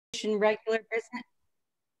Education regular business.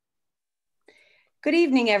 Good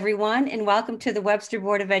evening, everyone, and welcome to the Webster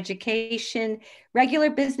Board of Education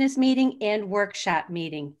regular business meeting and workshop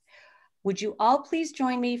meeting. Would you all please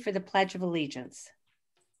join me for the Pledge of Allegiance?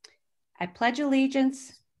 I pledge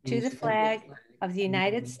allegiance to the flag of the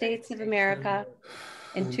United States of America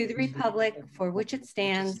and to the republic for which it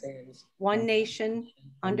stands, one nation,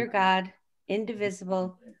 under God,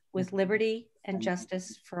 indivisible, with liberty and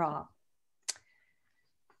justice for all.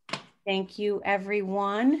 Thank you,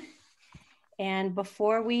 everyone. And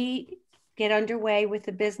before we get underway with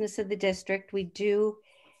the business of the district, we do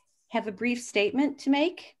have a brief statement to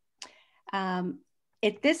make.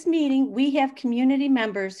 At this meeting, we have community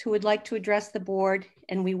members who would like to address the board,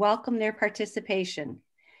 and we welcome their participation.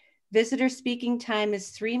 Visitor speaking time is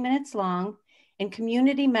 3 minutes long, and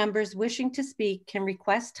community members wishing to speak can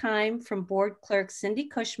request time from board clerk Cindy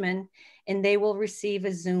Cushman, and they will receive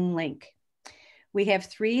a Zoom link. We have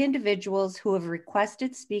 3 individuals who have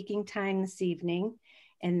requested speaking time this evening,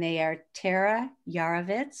 and they are Tara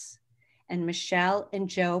Yarovitz and Michelle and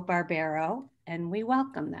Joe Barbero, and we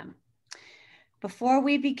welcome them. Before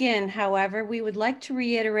we begin, however, we would like to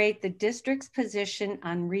reiterate the district's position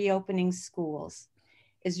on reopening schools.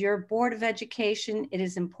 As your Board of Education, it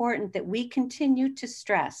is important that we continue to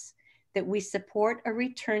stress that we support a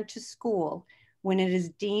return to school when it is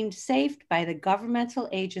deemed safe by the governmental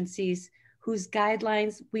agencies whose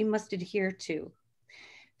guidelines we must adhere to.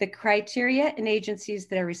 The criteria and agencies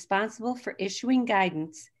that are responsible for issuing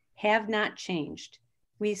guidance have not changed.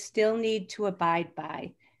 We still need to abide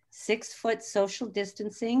by 6-foot social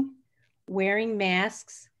distancing, wearing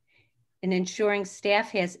masks, and ensuring staff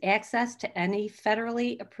has access to any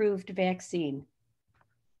federally approved vaccine.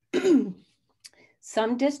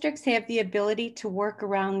 Some districts have the ability to work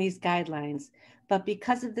around these guidelines, but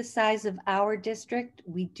because of the size of our district,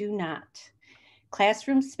 we do not.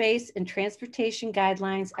 Classroom space and transportation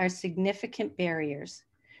guidelines are significant barriers.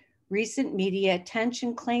 Recent media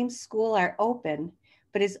attention claims schools are open,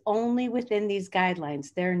 but is only within these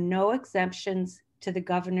guidelines. There are no exemptions to the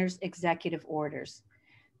governor's executive orders.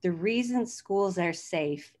 The reason schools are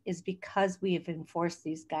safe is because we have enforced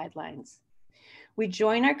these guidelines. We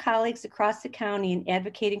join our colleagues across the county in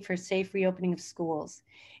advocating for a safe reopening of schools.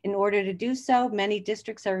 In order to do so, many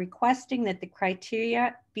districts are requesting that the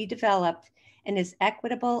criteria be developed and is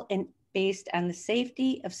equitable and based on the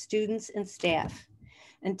safety of students and staff.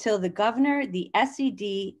 Until the governor, the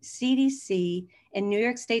SED, CDC, and New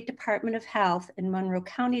York State Department of Health and Monroe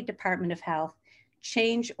County Department of Health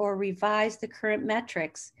change or revise the current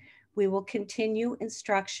metrics, we will continue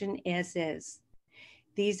instruction as is.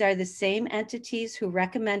 These are the same entities who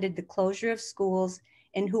recommended the closure of schools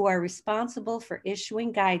and who are responsible for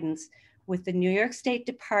issuing guidance, with the New York State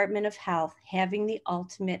Department of Health having the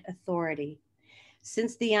ultimate authority.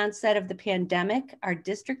 Since the onset of the pandemic, our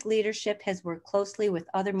district leadership has worked closely with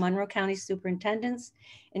other Monroe County superintendents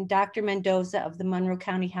and Dr. Mendoza of the Monroe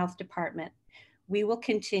County Health Department. We will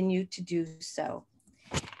continue to do so.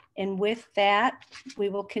 And with that, we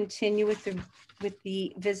will continue with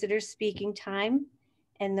the visitors speaking time.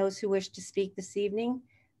 And those who wish to speak this evening,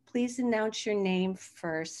 please announce your name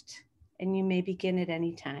first, and you may begin at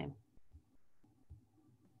any time.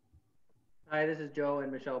 Hi, this is Joe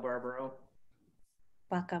and Michelle Barbero.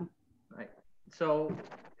 Welcome. Right. So,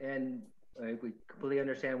 and we completely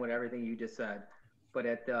understand what everything you just said, but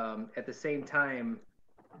at the same time,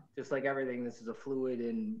 just like everything, this is a fluid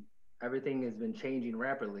and everything has been changing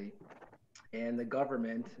rapidly. And the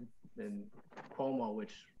government and Cuomo,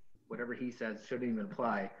 which whatever he says shouldn't even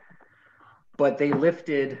apply, but they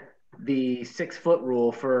lifted the 6-foot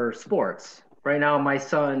rule for sports. Right now, my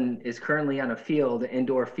son is currently on a field, an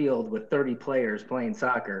indoor field with 30 players playing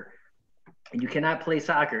soccer. And you cannot play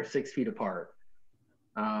soccer 6 feet apart.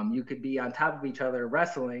 You could be on top of each other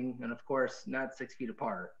wrestling, and of course, not 6 feet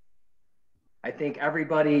apart. I think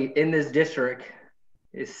everybody in this district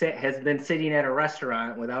has been sitting at a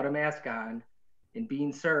restaurant without a mask on and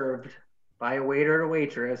being served by a waiter or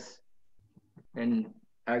waitress. And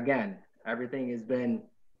again, everything has been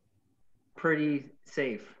pretty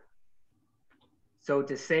safe. So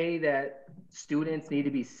to say that students need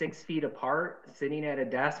to be 6 feet apart, sitting at a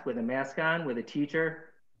desk with a mask on, with a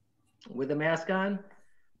teacher with a mask on,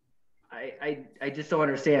 I just don't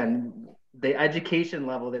understand. The education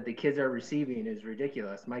level that the kids are receiving is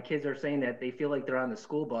ridiculous. My kids are saying that they feel like they're on the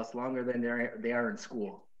school bus longer than they are in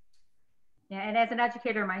school. Yeah, and as an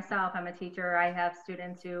educator myself, I'm a teacher. I have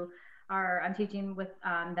students who I'm teaching with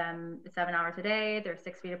them 7 hours a day. They're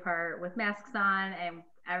 6 feet apart with masks on, and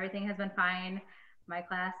everything has been fine.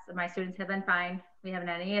 my students have been fine. We haven't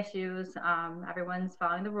had any issues. Everyone's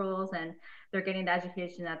following the rules and they're getting the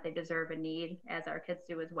education that they deserve and need, as our kids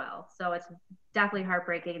do as well. So it's definitely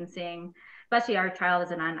heartbreaking seeing, especially our child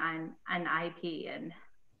is on IEP,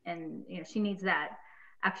 and you know, she needs that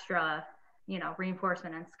extra, you know,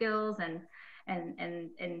 reinforcement and skills, and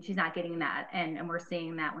she's not getting that, and we're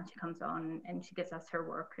seeing that when she comes on and she gets us her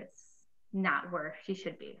work, it's not where she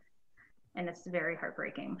should be, and it's very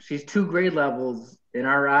heartbreaking. She's 2 grade levels in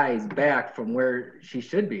our eyes back from where she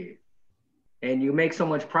should be, and you make so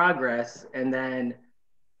much progress, and then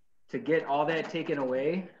to get all that taken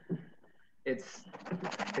away, it's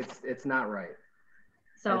not right.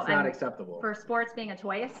 So it's not acceptable. For sports being a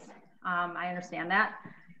choice, I understand that.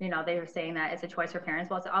 You know, they were saying that it's a choice for parents.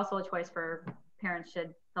 Well, it's also a choice for parents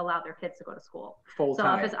should allow their kids to go to school. Full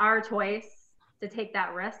time. So if it's our choice to take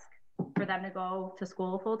that risk for them to go to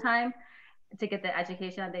school full time to get the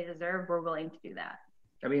education that they deserve, we're willing to do that.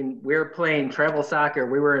 I mean, we're playing travel soccer.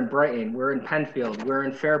 We were in Brighton, we're in Penfield, we're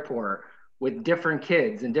in Fairport with different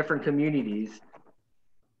kids in different communities.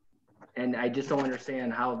 And I just don't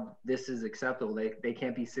understand how this is acceptable. They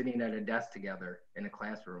can't be sitting at a desk together in a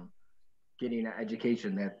classroom getting an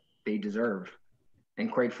education that they deserve.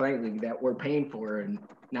 And quite frankly, that we're paying for and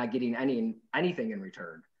not getting anything in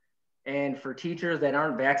return. And for teachers that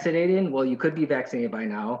aren't vaccinated, well, you could be vaccinated by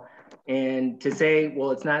now. And to say, well,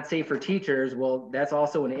 it's not safe for teachers, well, that's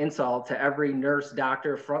also an insult to every nurse,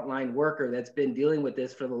 doctor, frontline worker that's been dealing with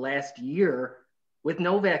this for the last year with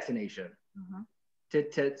no vaccination.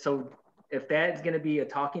 Mm-hmm. So if that's going to be a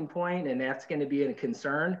talking point and that's going to be a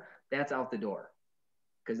concern, that's out the door.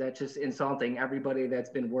 Because that's just insulting everybody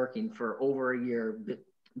that's been working for over a year,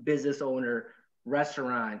 business owner,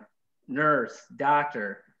 restaurant, nurse,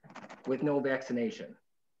 doctor, with no vaccination.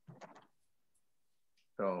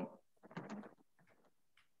 So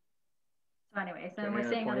anyways, and we're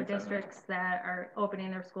seeing other districts that are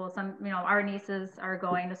opening their schools. Some, you know, our nieces are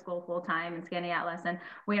going to school full time in Scanty Atlas, and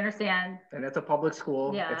we understand. And it's a public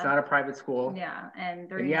school. Yeah. It's not a private school. Yeah.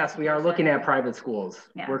 And yes, we are looking at private schools.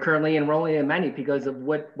 Yeah. We're currently enrolling in many because of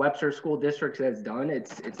what Webster School District has done.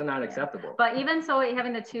 It's not acceptable. But even so,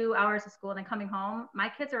 having the 2 hours of school and then coming home, my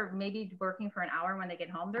kids are maybe working for an hour. When they get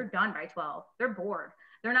home, they're done by 12. They're bored.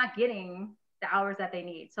 They're not getting the hours that they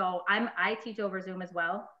need. So I teach over Zoom as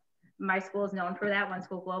well. My school is known for that. One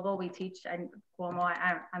School Global, we teach, and Cuomo,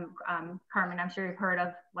 I'm Carmen, I'm sure you've heard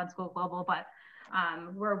of One School Global, but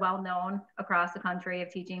we're well known across the country of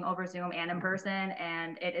teaching over Zoom and in person,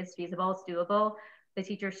 and it is feasible, it's doable. The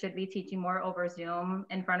teachers should be teaching more over Zoom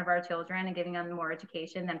in front of our children and giving them more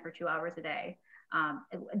education than for 2 hours a day.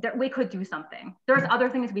 We could do something. There's other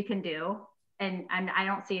things we can do, and I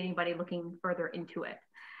don't see anybody looking further into it.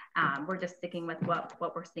 We're just sticking with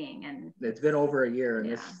what we're seeing, and it's been over a year,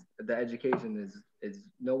 and the education is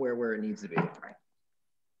nowhere where it needs to be. Right.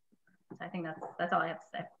 So I think that's all I have to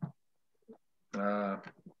say.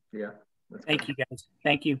 Yeah. Thank you, guys.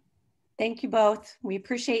 Thank you. Thank you both. We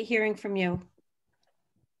appreciate hearing from you.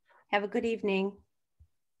 Have a good evening.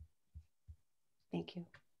 Thank you.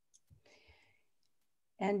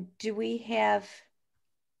 And do we have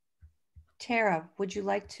Tara? Would you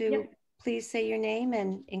like to please say your name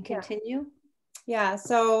and continue? Yeah,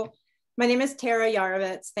 so my name is Tara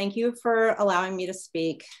Yarovitz. Thank you for allowing me to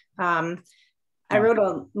speak. I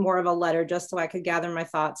wrote more of a letter just so I could gather my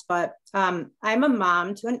thoughts, but I'm a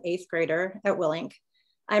mom to an 8th grader at Willink.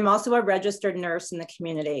 I'm also a registered nurse in the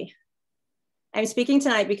community. I'm speaking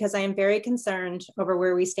tonight because I am very concerned over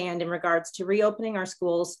where we stand in regards to reopening our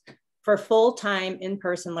schools for full-time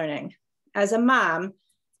in-person learning. As a mom,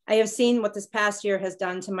 I have seen what this past year has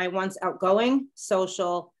done to my once outgoing,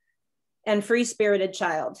 social, and free-spirited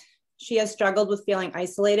child. She has struggled with feeling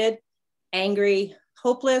isolated, angry,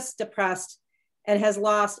 hopeless, depressed, and has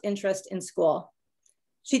lost interest in school.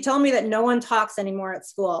 She told me that no one talks anymore at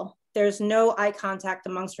school. There's no eye contact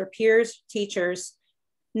amongst her peers, teachers,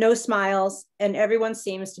 no smiles, and everyone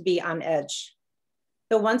seems to be on edge.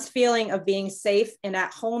 The once feeling of being safe and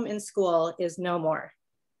at home in school is no more.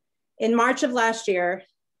 In March of last year,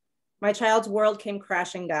 my child's world came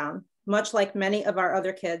crashing down, much like many of our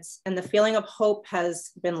other kids, and the feeling of hope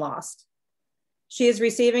has been lost. She is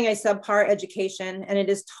receiving a subpar education, and it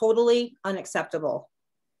is totally unacceptable.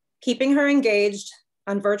 Keeping her engaged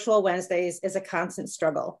on virtual Wednesdays is a constant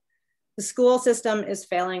struggle. The school system is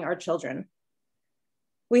failing our children.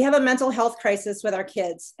 We have a mental health crisis with our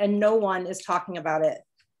kids, and no one is talking about it.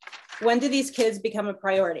 When do these kids become a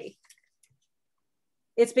priority?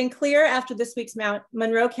 It's been clear after this week's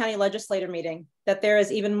Monroe County Legislature meeting that there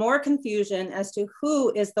is even more confusion as to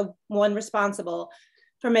who is the one responsible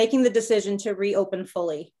for making the decision to reopen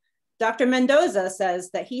fully, Dr. Mendoza says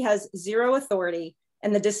that he has zero authority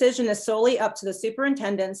and the decision is solely up to the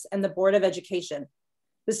superintendents and the Board of Education.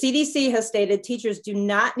 The CDC has stated teachers do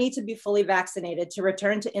not need to be fully vaccinated to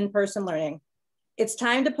return to in-person learning. It's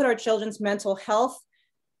time to put our children's mental health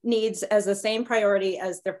needs as the same priority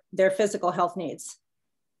as their physical health needs.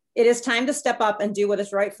 It is time to step up and do what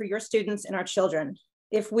is right for your students and our children.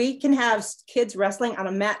 If we can have kids wrestling on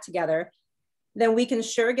a mat together, then we can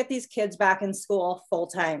sure get these kids back in school full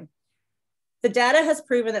time. The data has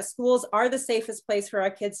proven that schools are the safest place for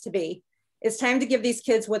our kids to be. It's time to give these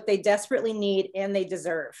kids what they desperately need and they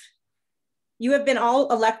deserve. You have been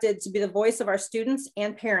all elected to be the voice of our students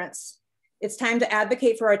and parents. It's time to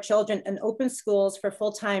advocate for our children and open schools for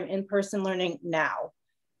full-time in-person learning now.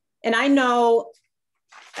 And I know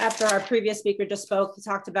after our previous speaker just spoke, he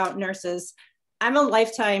talked about nurses. I'm a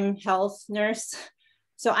lifetime health nurse.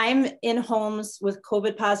 So I'm in homes with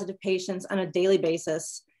COVID positive patients on a daily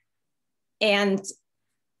basis. And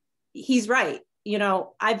he's right. You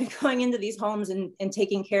know, I've been going into these homes and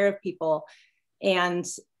taking care of people. And,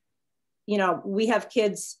 you know, we have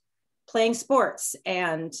kids playing sports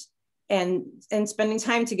and spending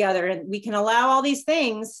time together. And we can allow all these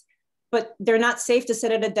things, but they're not safe to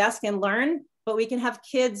sit at a desk and learn, but we can have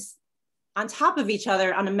kids on top of each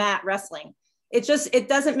other on a mat wrestling. It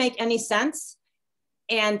doesn't make any sense.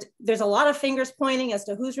 And there's a lot of fingers pointing as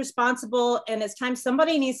to who's responsible. And it's time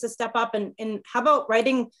somebody needs to step up and how about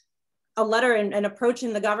writing a letter and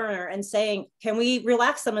approaching the governor and saying, can we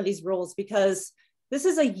relax some of these rules? Because this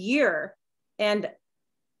is a year. And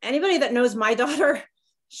anybody that knows my daughter,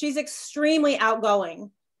 she's extremely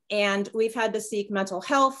outgoing and we've had to seek mental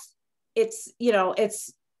health.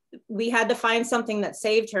 We had to find something that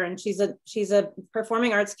saved her, and she's a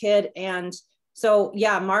performing arts kid. And so,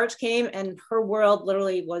 yeah, March came and her world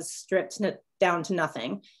literally was stripped down to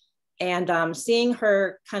nothing. And seeing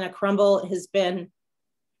her kind of crumble has been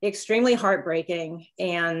extremely heartbreaking.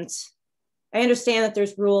 And I understand that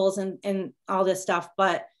there's rules and all this stuff,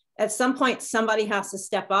 but at some point, somebody has to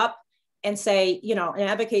step up and say, you know, and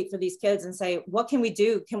advocate for these kids and say, what can we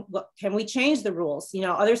do? Can we change the rules? You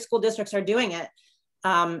know, other school districts are doing it.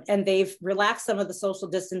 And they've relaxed some of the social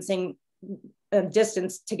distancing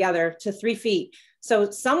distance together to 3 feet. So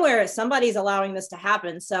somewhere somebody's allowing this to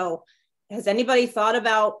happen. So has anybody thought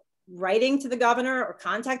about writing to the governor or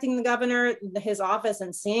contacting the governor, his office,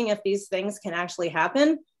 and seeing if these things can actually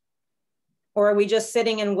happen? Or are we just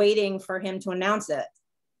sitting and waiting for him to announce it?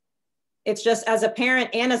 It's just, as a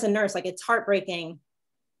parent and as a nurse, like, it's heartbreaking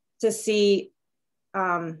to see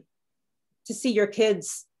your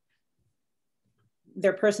kids,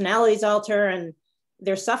 their personalities alter and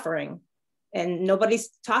they're suffering and nobody's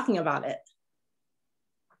talking about it.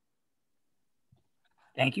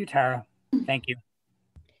 Thank you, Tara. Thank you.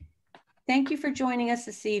 Thank you for joining us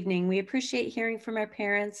this evening. We appreciate hearing from our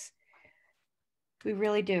parents. We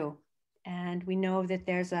really do. And we know that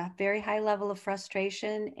there's a very high level of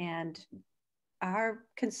frustration, and our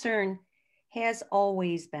concern has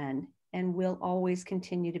always been and will always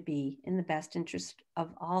continue to be in the best interest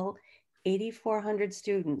of all 8,400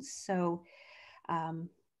 students. So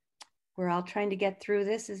we're all trying to get through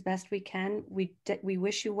this as best we can. We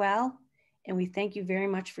wish you well, and we thank you very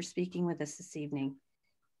much for speaking with us this evening.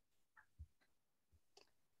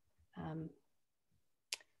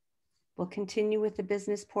 We'll continue with the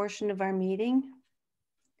business portion of our meeting,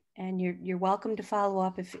 and you're welcome to follow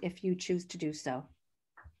up if you choose to do so.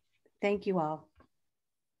 Thank you all.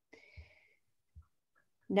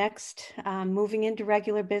 Next, moving into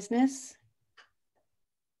regular business,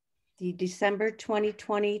 the December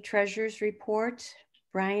 2020 Treasurer's Report.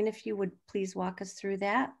 Brian, if you would please walk us through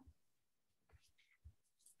that.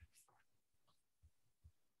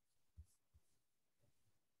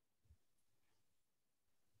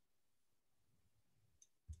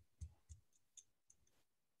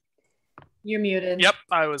 You're muted. Yep,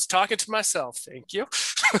 I was talking to myself. Thank you.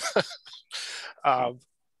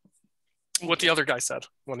 What the other guy said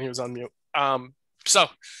when he was on mute. End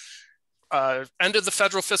of the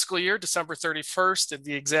federal fiscal year, December 31st, at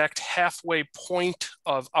the exact halfway point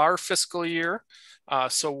of our fiscal year.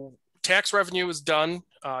 So tax revenue is done.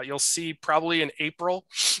 You'll see probably in April,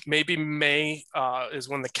 maybe May is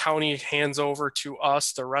when the county hands over to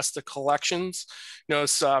us the rest of collections.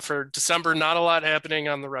 Notice for December, not a lot happening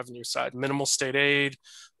on the revenue side. Minimal state aid,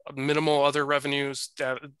 minimal other revenues.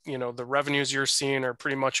 That, you know, the revenues you're seeing are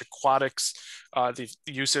pretty much aquatics, the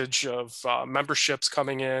usage of memberships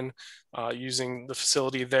coming in, using the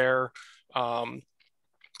facility there.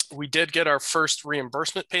 We did get our first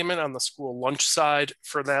reimbursement payment on the school lunch side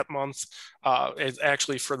for that month. It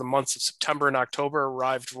actually, for the months of September and October,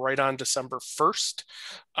 arrived right on December 1st.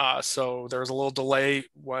 So there was a little delay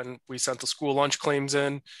when we sent the school lunch claims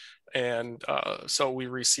in. And so we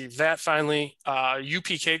received that finally.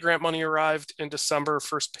 UPK grant money arrived in December.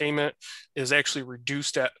 First payment is actually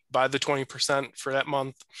reduced by the 20% for that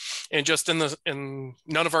month. And just in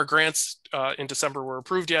none of our grants in December were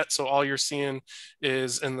approved yet. So all you're seeing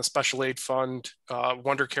is in the special aid fund,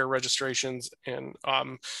 Wonder Care registrations, and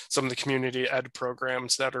some of the community ed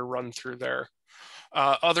programs that are run through there.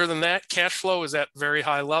 Other than that, cash flow is at very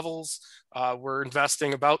high levels. We're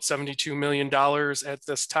investing about $72 million at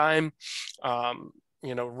this time.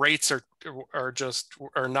 Rates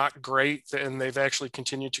are not great, and they've actually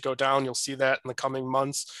continued to go down. You'll see that in the coming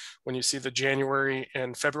months when you see the January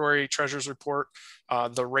and February Treasurers report.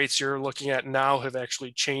 The rates you're looking at now have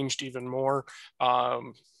actually changed even more.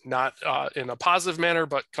 Not in a positive manner,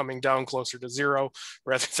 but coming down closer to zero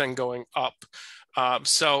rather than going up.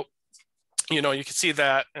 You can see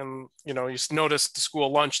that, and you notice the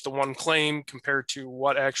school lunch, the one claim compared to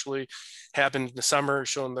what actually happened in December,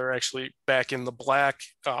 showing they're actually back in the black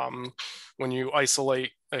when you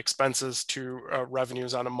isolate expenses to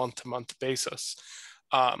revenues on a month-to-month basis.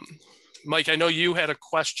 Mike, I know you had a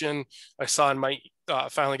question. I saw in my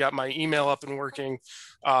finally got my email up and working.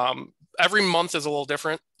 Every month is a little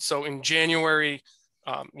different. So in January,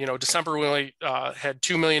 December we only had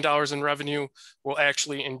 $2 million in revenue. Well,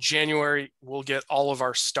 actually in January, we'll get all of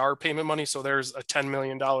our STAR payment money. So there's a $10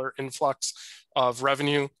 million influx of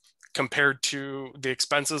revenue compared to the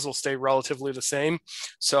expenses will stay relatively the same.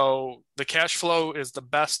 So the cash flow is the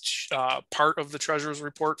best part of the treasurer's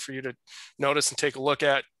report for you to notice and take a look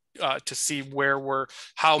at. To see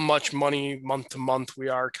how much money month to month we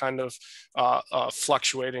are kind of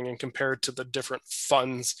fluctuating and compared to the different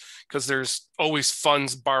funds, because there's always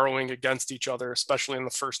funds borrowing against each other, especially in the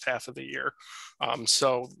first half of the year.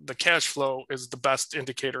 So the cash flow is the best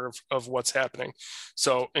indicator of what's happening.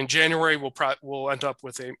 So in January, we'll end up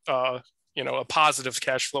with a positive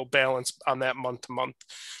cash flow balance on that month to month.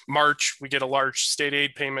 March, we get a large state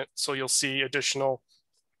aid payment, so you'll see additional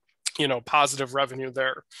positive revenue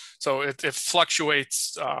there. So it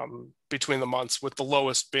fluctuates between the months, with the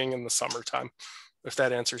lowest being in the summertime, if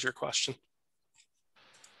that answers your question.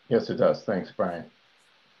 Yes, it does. Thanks, Brian.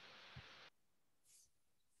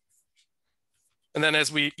 And then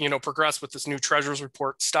as we, progress with this new treasurer's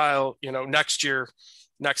report style, next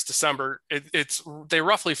December, they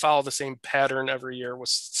roughly follow the same pattern every year with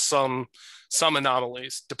some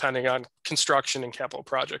anomalies depending on construction and capital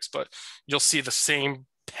projects, but you'll see the same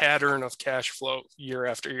pattern of cash flow year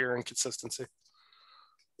after year and consistency.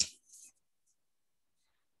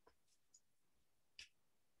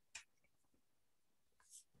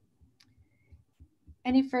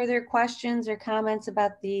 Any further questions or comments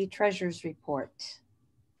about the treasurer's report?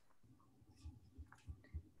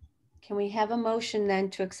 Can we have a motion then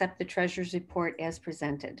to accept the treasurer's report as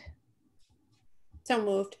presented? So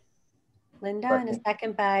moved. Linda, and a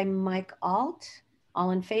second by Mike Alt.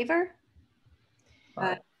 All in favor?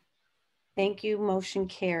 Thank you. Motion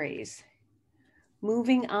carries.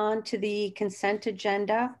 Moving on to the consent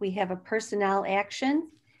agenda, we have a personnel action.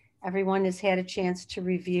 Everyone has had a chance to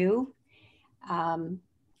review. Can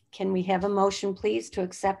we have a motion, please, to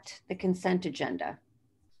accept the consent agenda?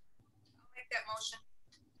 I'll make that motion.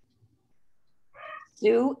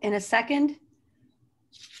 Sue, in a second.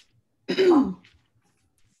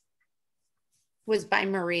 Was by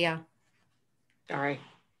Maria. Sorry.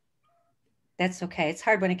 That's okay. It's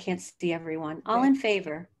hard when I can't see everyone. All in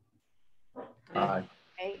favor? Aye.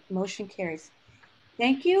 Okay, motion carries.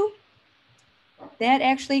 Thank you. That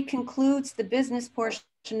actually concludes the business portion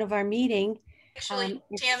of our meeting. Actually,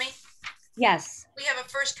 Tammy? Yes. We have a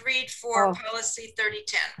first read for policy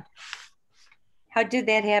 3010. How did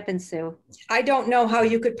that happen, Sue? I don't know how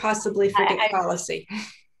you could possibly forget policy.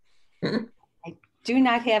 I do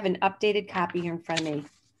not have an updated copy here in front of me,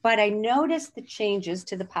 but I noticed the changes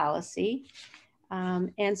to the policy.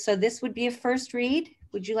 And so this would be a first read.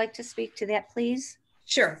 Would you like to speak to that, please?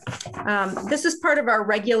 Sure. This is part of our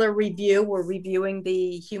regular review. We're reviewing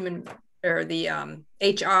the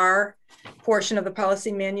HR portion of the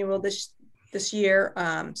policy manual this year.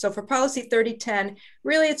 So for policy 3010,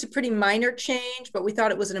 really it's a pretty minor change, but we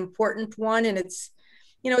thought it was an important one, and it's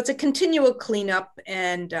a continual cleanup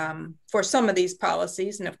and for some of these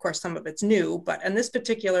policies, and of course some of it's new, but in this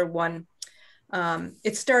particular one,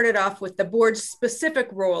 it started off with the board's specific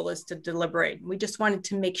role is to deliberate. We just wanted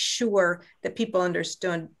to make sure that people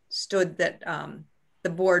understood that the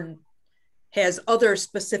board has other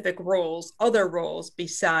specific roles, other roles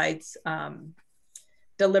besides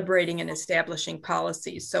deliberating and establishing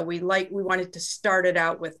policies. So we wanted to start it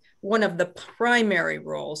out with one of the primary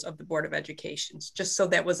roles of the Board of Education, just so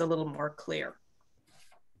that was a little more clear.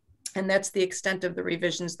 And that's the extent of the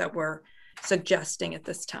revisions that we're suggesting at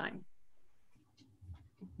this time.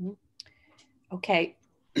 Okay,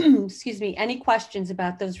 excuse me, any questions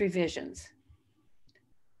about those revisions?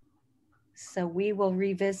 So we will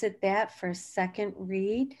revisit that for a second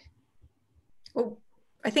read. Oh,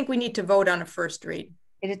 I think we need to vote on a first read.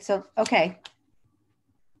 Okay.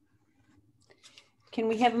 Can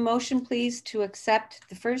we have a motion, please, to accept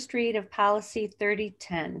the first read of policy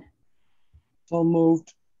 3010? So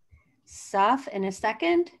moved. Saf, and a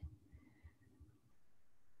second?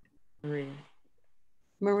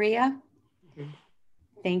 Maria? Mhm.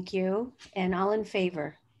 Thank you. And all in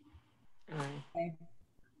favor? Aye.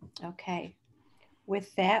 Okay.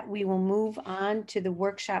 With that, we will move on to the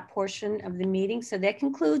workshop portion of the meeting. So that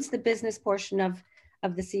concludes the business portion of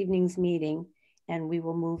this evening's meeting, and we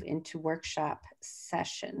will move into workshop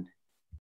session.